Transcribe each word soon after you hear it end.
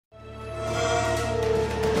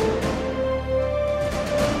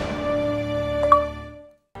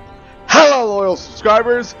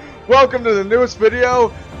subscribers. Welcome to the newest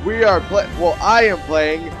video. We are I am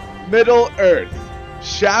playing Middle Earth,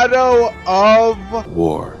 Shadow of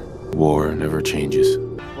War. War never changes.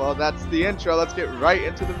 Well, that's the intro. Let's get right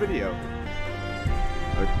into the video.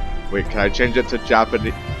 Wait, can I change it to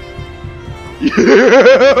Japanese? You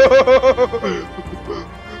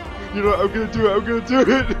know, I'm gonna do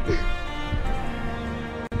it.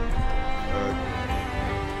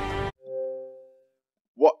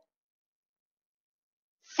 What?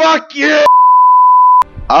 Fuck you!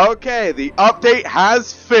 Okay, the update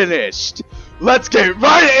has finished. Let's get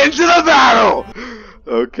right into the battle!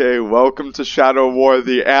 Okay, welcome to Shadow War,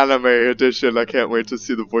 the anime edition. I can't wait to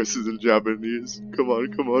see the voices in Japanese. Come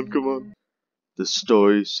on. The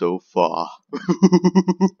story so far.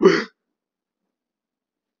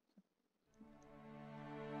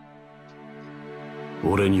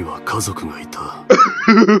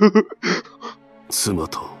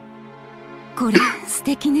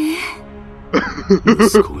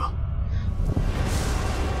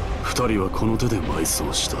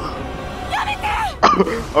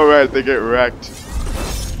 Alright, they get wrecked.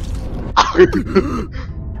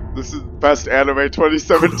 This is best anime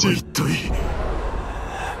 2017.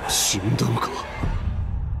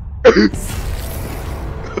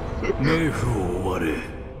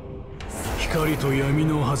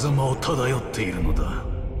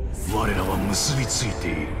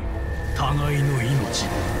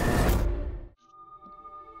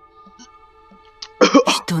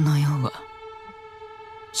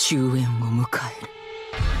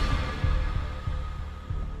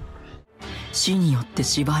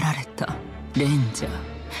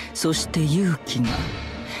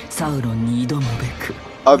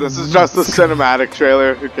 Oh, this is just the cinematic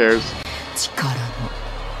trailer. Who cares?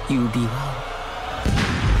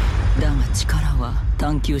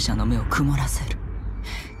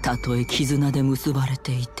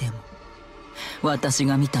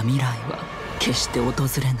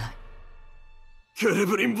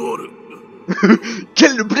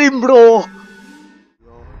 Bro.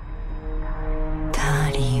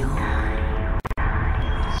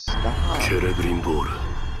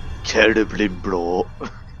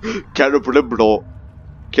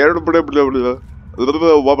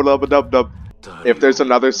 If there's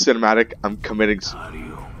another cinematic, I'm committing.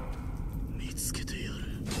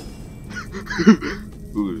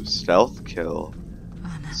 Ooh, stealth kill.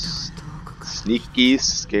 Sneaky,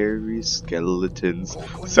 scary skeletons.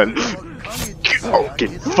 Oh,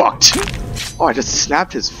 get fucked. Oh, I just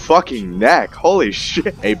snapped his fucking neck. Holy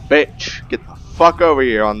shit. Hey, bitch. Get the fuck over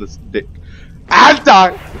here on this dick. And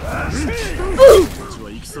die!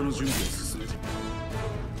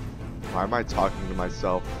 Why am I talking to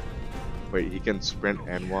myself? Wait, he can sprint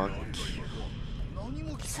and walk.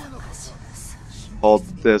 Hold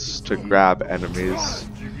this to grab enemies.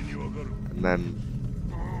 And then...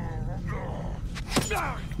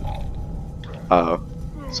 Uh-oh.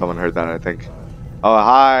 Someone heard that, I think. Oh,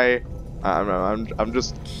 hi! I'm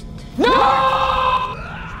just... No!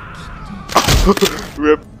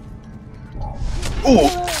 Rip. Ooh!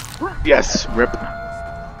 Yes, rip.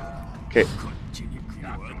 Okay.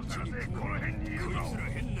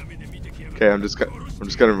 Okay, I'm just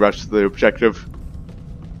gonna rush to the objective.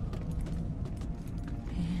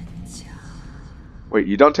 Wait,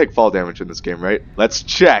 you don't take fall damage in this game, right? Let's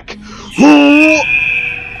check. Oh!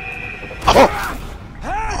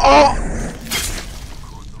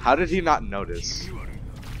 How did he not notice? You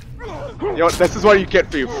know what? This is what you get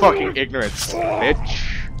for your fucking ignorance, bitch.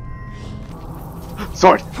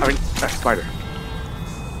 Sword! Spider.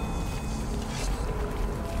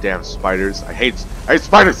 Damn spiders. I hate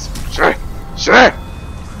spiders! Shit!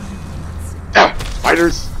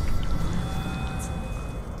 Spiders!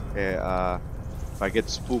 Okay, if I get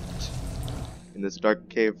spooked in this dark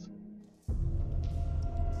cave.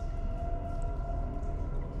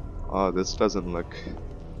 Oh, this doesn't look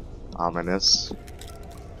ominous.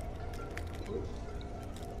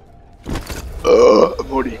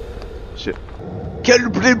 Morty. Shit.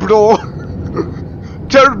 Bro.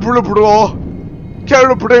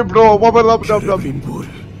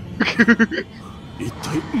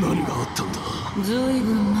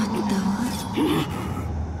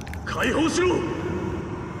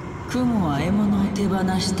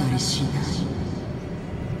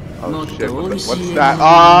 Oh shit, what's that?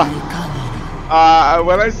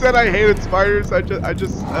 When I said I hated spiders, I didn't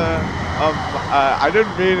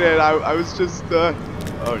mean it. I was just,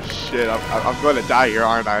 oh shit, I'm going to die here,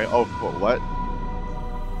 aren't I? Oh, what?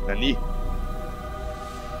 Nani?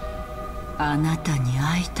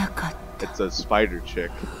 It's a spider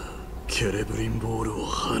chick.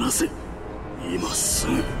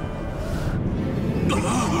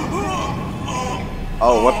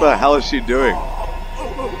 Oh, what the hell is she doing?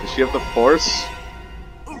 Does she have the force?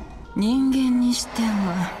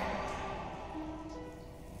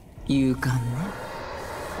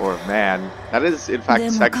 Or man, that is in fact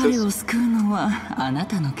sexist.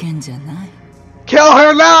 Kill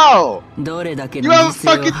her now! You have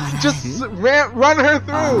fucking just run her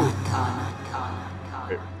through!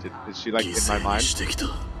 Wait, is she like in my mind?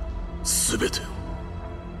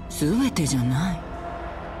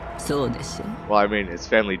 Well, I mean, his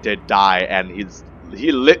family did die, and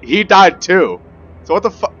he died too. So what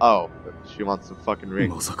the fuck? Oh, she wants the fucking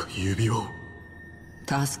ring.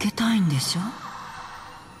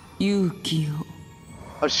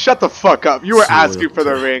 Oh, shut the fuck up! You were asking for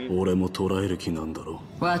the ring.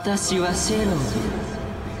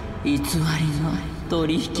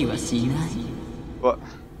 What?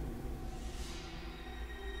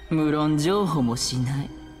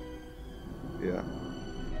 Yeah.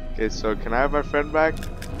 Okay, so can I have my friend back?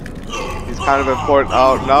 He's kind of important.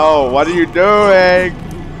 Oh no, what are you doing?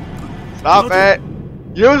 Stop it!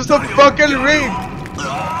 Use the fucking ring!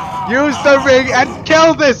 Use the ring and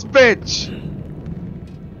kill this bitch!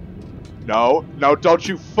 No, no, don't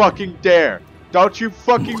you fucking dare! Don't you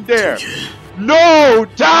fucking dare! No,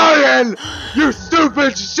 Darian! You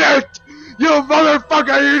stupid shit! You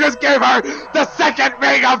motherfucker! You just gave her the second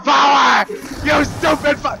ring of power! You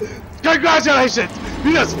stupid Congratulations!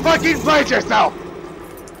 You just fucking played yourself!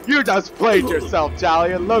 You just played yourself,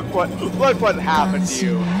 Dalian. Look what happened to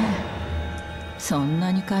you.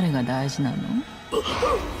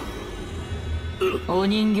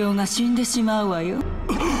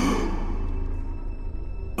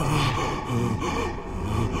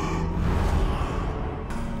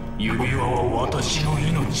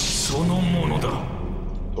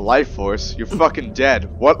 The life force? You're fucking dead.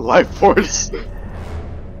 What life force?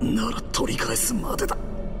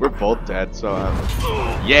 We're both dead, so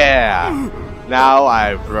yeah! Now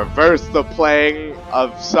I've reversed the playing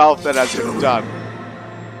of self that has been done.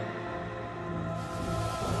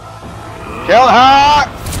 Kill her!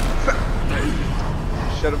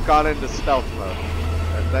 Should have gone into stealth mode.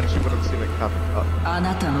 And then she would have seen it coming. Oh.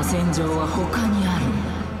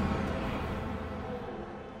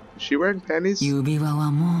 Is she wearing panties?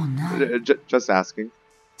 Just asking.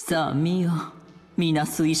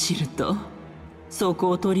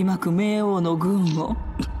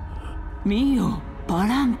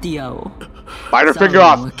 Bite her finger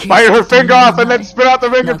off! Bite her finger off and then spit out the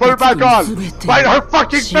ring and put it back on! Bite her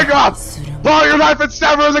fucking finger off! Pull out your knife and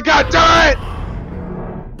stab her in the gut! Do it!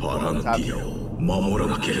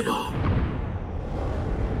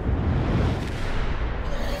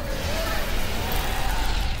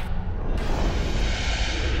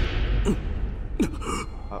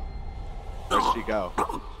 Where'd she go?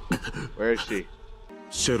 Where is she?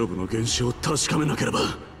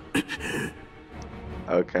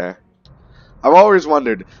 Okay. I've always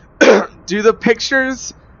wondered, do the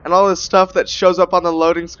pictures and all this stuff that shows up on the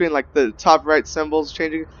loading screen, like the top right symbols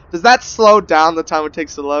changing, does that slow down the time it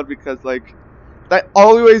takes to load? Because, like, that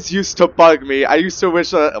always used to bug me. I used to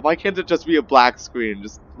wish, why can't it just be a black screen?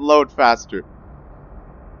 Just load faster.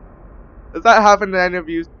 Does that happen to any of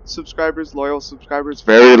you subscribers, loyal subscribers?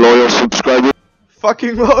 Very loyal subscribers.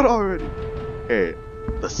 Fucking load already. Okay.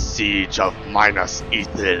 The Siege of Minas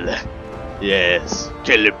Ithil. Yes.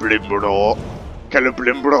 Celebrimbro.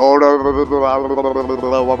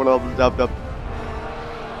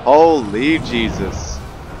 Holy Jesus.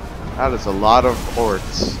 That is a lot of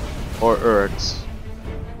orcs. Or urks.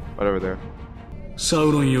 Whatever they're.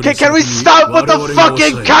 Okay, can we stop with the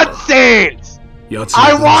fucking cutscenes?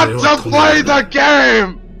 I want to play the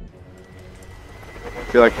game! I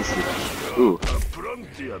feel like this is... Ooh.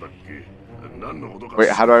 Wait,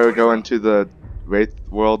 how do I go into the Wraith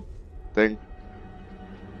world thing?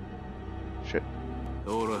 Shit.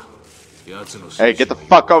 Hey, get the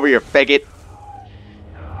fuck over here, faggot!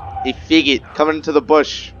 Hey, faggot, come into the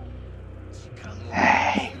bush.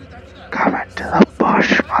 Hey, come into the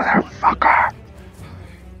bush, motherfucker!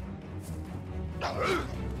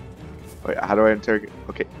 Wait, how do I interrogate?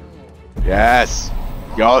 Okay. Yes!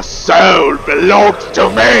 Your soul belongs to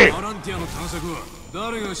me!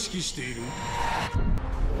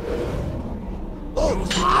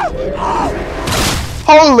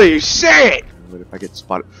 Holy shit! What if I get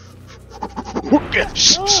spotted?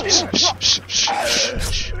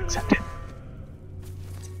 Accept it.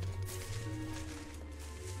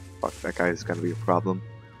 Fuck, that guy is gonna be a problem.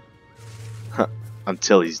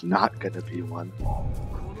 Until he's not gonna be one.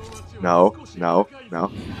 No, no,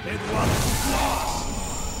 no.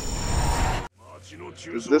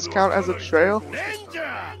 Does this count as a trail?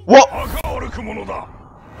 What?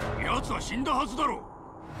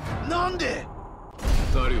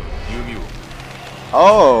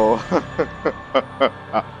 Oh!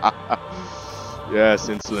 Yes,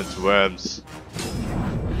 insolent worms.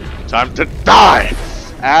 Time to die!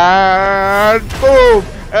 And boom!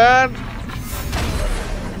 And...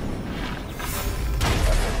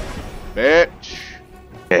 bitch!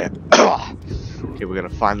 Yeah. Okay, we're gonna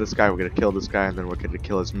find this guy, we're gonna kill this guy, and then we're gonna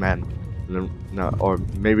kill his men. And then, no, or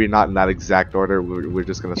maybe not in that exact order, we're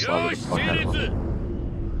just gonna slaughter the fuck out of him.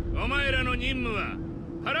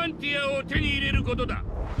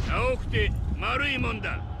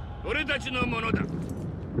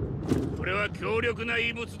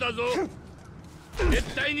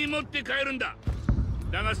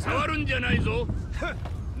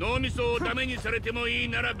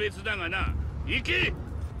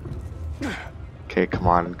 Okay, come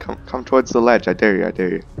on, come towards the ledge. I dare you, I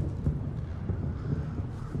dare you.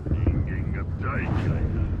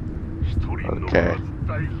 Okay.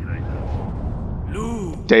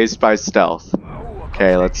 Dazed by stealth.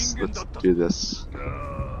 Okay, let's do this.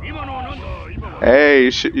 Hey,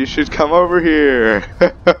 you should come over here.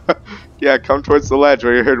 Yeah, come towards the ledge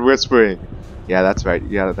where you heard whispering. Yeah, that's right.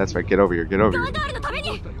 Yeah, that's right. Get over here. Get over here.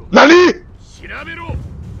 NANI?!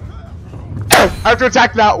 I have to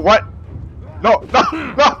attack now. What? No, no,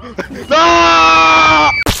 no,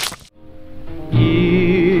 no!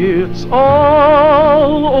 It's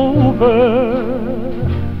all over,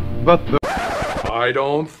 but I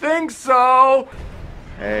don't think so.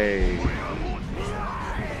 Hey.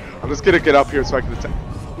 I'm just gonna get up here so I can attack.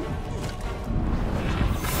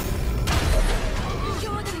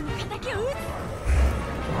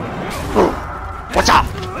 Watch out!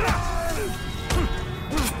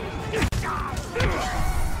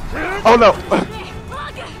 Oh no!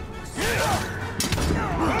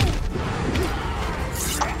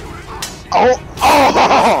 Oh!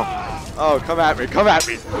 Oh! Oh, come at me! Come at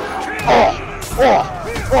me! Oh! Oh!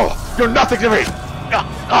 Oh! You're nothing to me!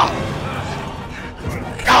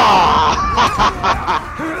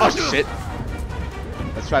 Oh shit!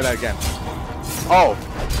 Let's try that again. Oh!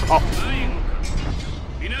 Oh!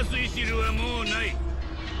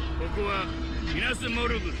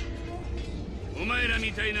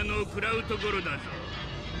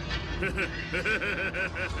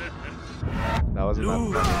 That wasn't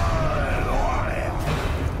that.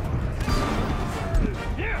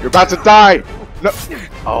 You're about to die! No!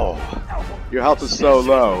 Oh. Your health is so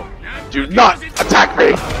low. Do not attack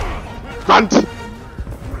me! Grunt!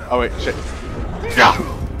 Oh wait, shit. Yeah!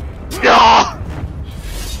 Yeah!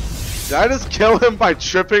 Did I just kill him by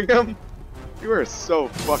tripping him? You are so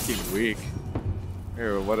fucking weak.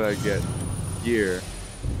 Here, what did I get? Gear.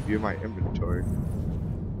 View my inventory.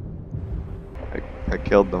 I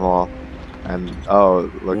killed them all. And,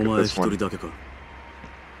 oh, look at this one.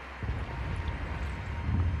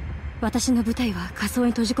 私の部隊は仮想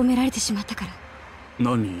に閉じ込められてしまったから。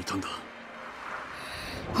何人いたんだ？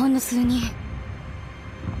ほんの数人。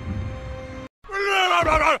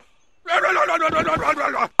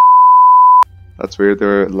That's weird,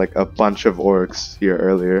 there were like a bunch of orcs here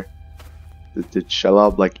earlier. Did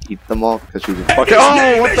Shelob like eat them all? Because she was fucking-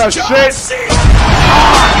 Oh, what the shit?!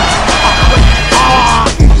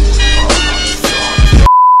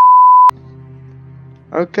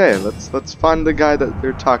 Okay, let's find the guy that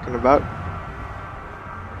they're talking about.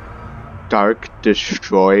 Dark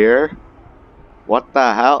Destroyer? What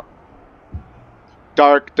the hell?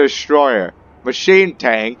 Dark Destroyer. Machine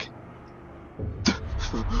Tank?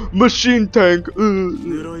 Machine Tank!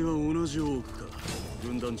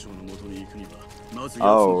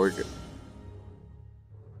 Oh, we're good.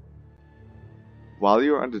 While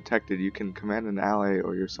you are undetected, you can command an ally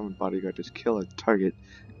or your summoned bodyguard to kill a target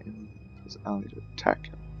and his ally to attack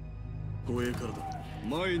him.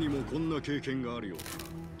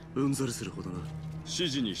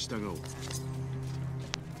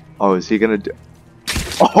 Oh, is he gonna do?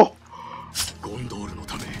 Oh!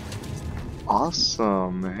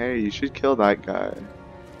 Awesome! Hey, you should kill that guy.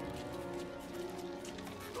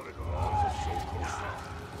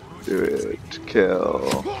 Do it. Kill.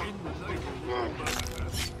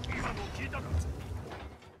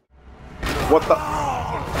 What the?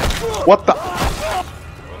 What the?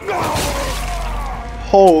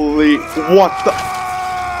 Holy, what the?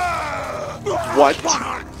 What?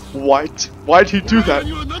 What? Why'd he do that?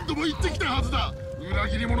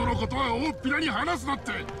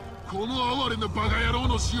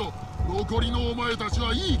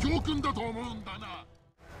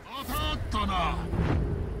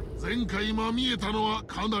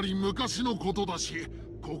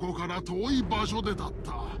 ここから遠い場所でだっ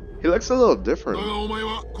た。 He looks a little different. だがお前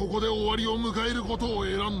はここで終わりを迎えることを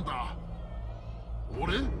選んだ。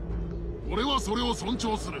俺はそれを尊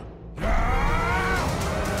重する。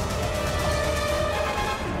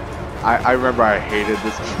 I remember I hated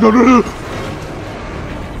this. No!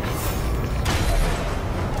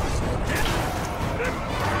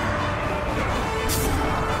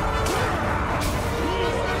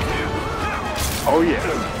 Oh yeah,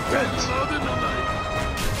 Rent.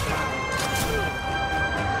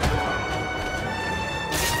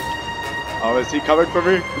 Oh, is he coming for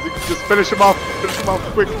me? Is he, just finish him off. Finish him off,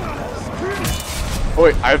 quick. Oh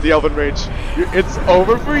wait, I have the Elven Rage. It's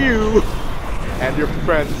over for you. And your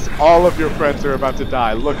friends, all of your friends are about to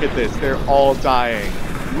die. Look at this, they're all dying.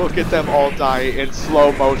 Look at them all dying in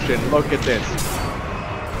slow motion. Look at this.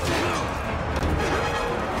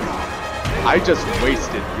 I just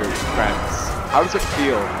wasted your friends. How does it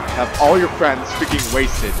feel to have all your friends freaking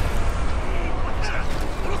wasted?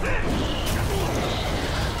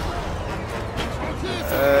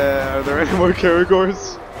 Are there any more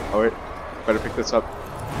Karagors? Oh wait, better pick this up.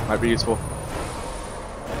 Might be useful.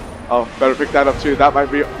 Oh, better pick that up too. That might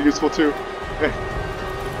be useful too.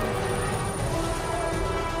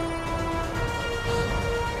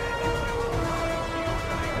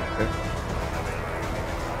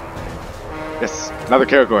 Yes, another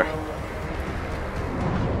Karagor.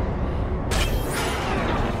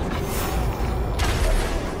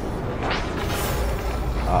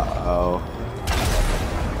 Uh-oh.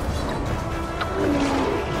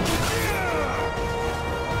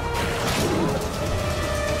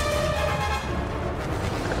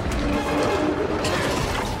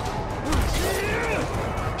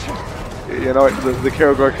 You know what, the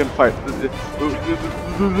Karagor can fight.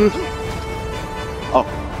 Oh,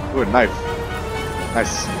 ooh, a knife.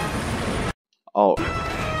 Nice. Oh.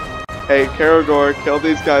 Hey, Karagor, kill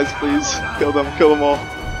these guys, please. Kill them all.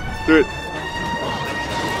 Do it.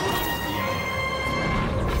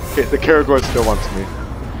 Okay, the Karagor still wants me.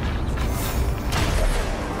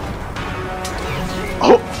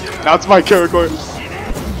 Oh, now it's my Karagor.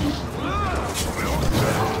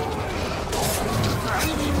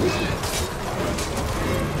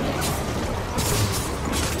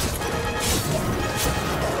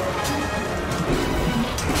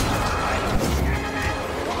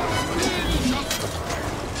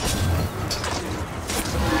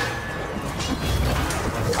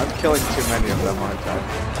 I'm killing too many of them, aren't I?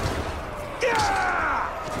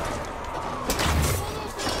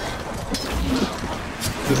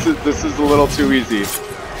 This is a little too easy.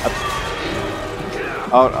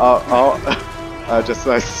 Just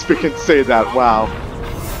I speak and say that. Wow.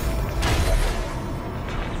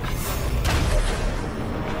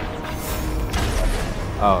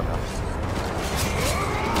 Oh no.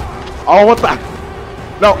 Oh, what the?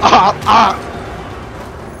 No.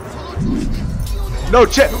 No,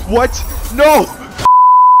 what? No!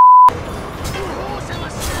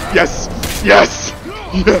 Yes! Yes!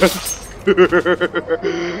 Yes!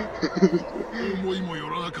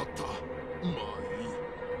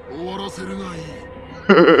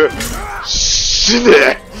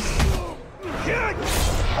 Shit!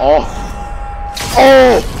 Oh!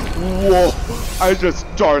 Oh! Whoa! I just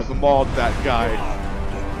Darth Mauled that guy.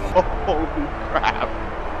 Oh, holy crap!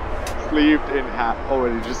 Sleeved in half. Oh,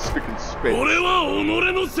 and he just freaking spit. 俺は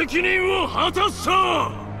己の責任を果たし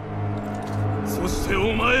た。そして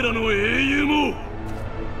お前らの英雄も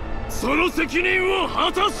その責任を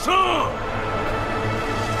果たした。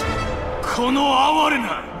この哀れ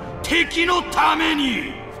な敵のため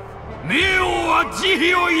に冥王は慈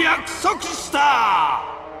悲を約束した。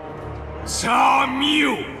さあ見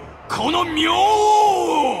よ、この冥王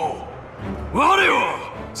を。我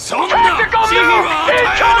はそんな慈悲は与えぬ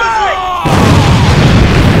ぞ。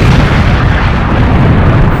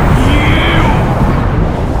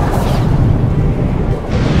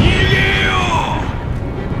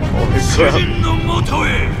主人のもと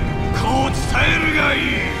へこう伝えるがいい。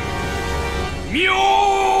冥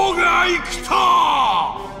王が生きた。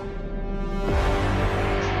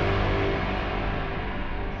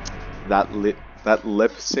 That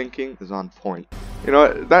lip syncing is on point. You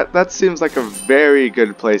know what, that seems like a very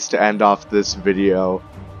good place to end off this video.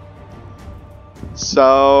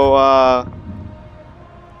 So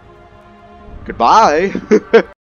goodbye.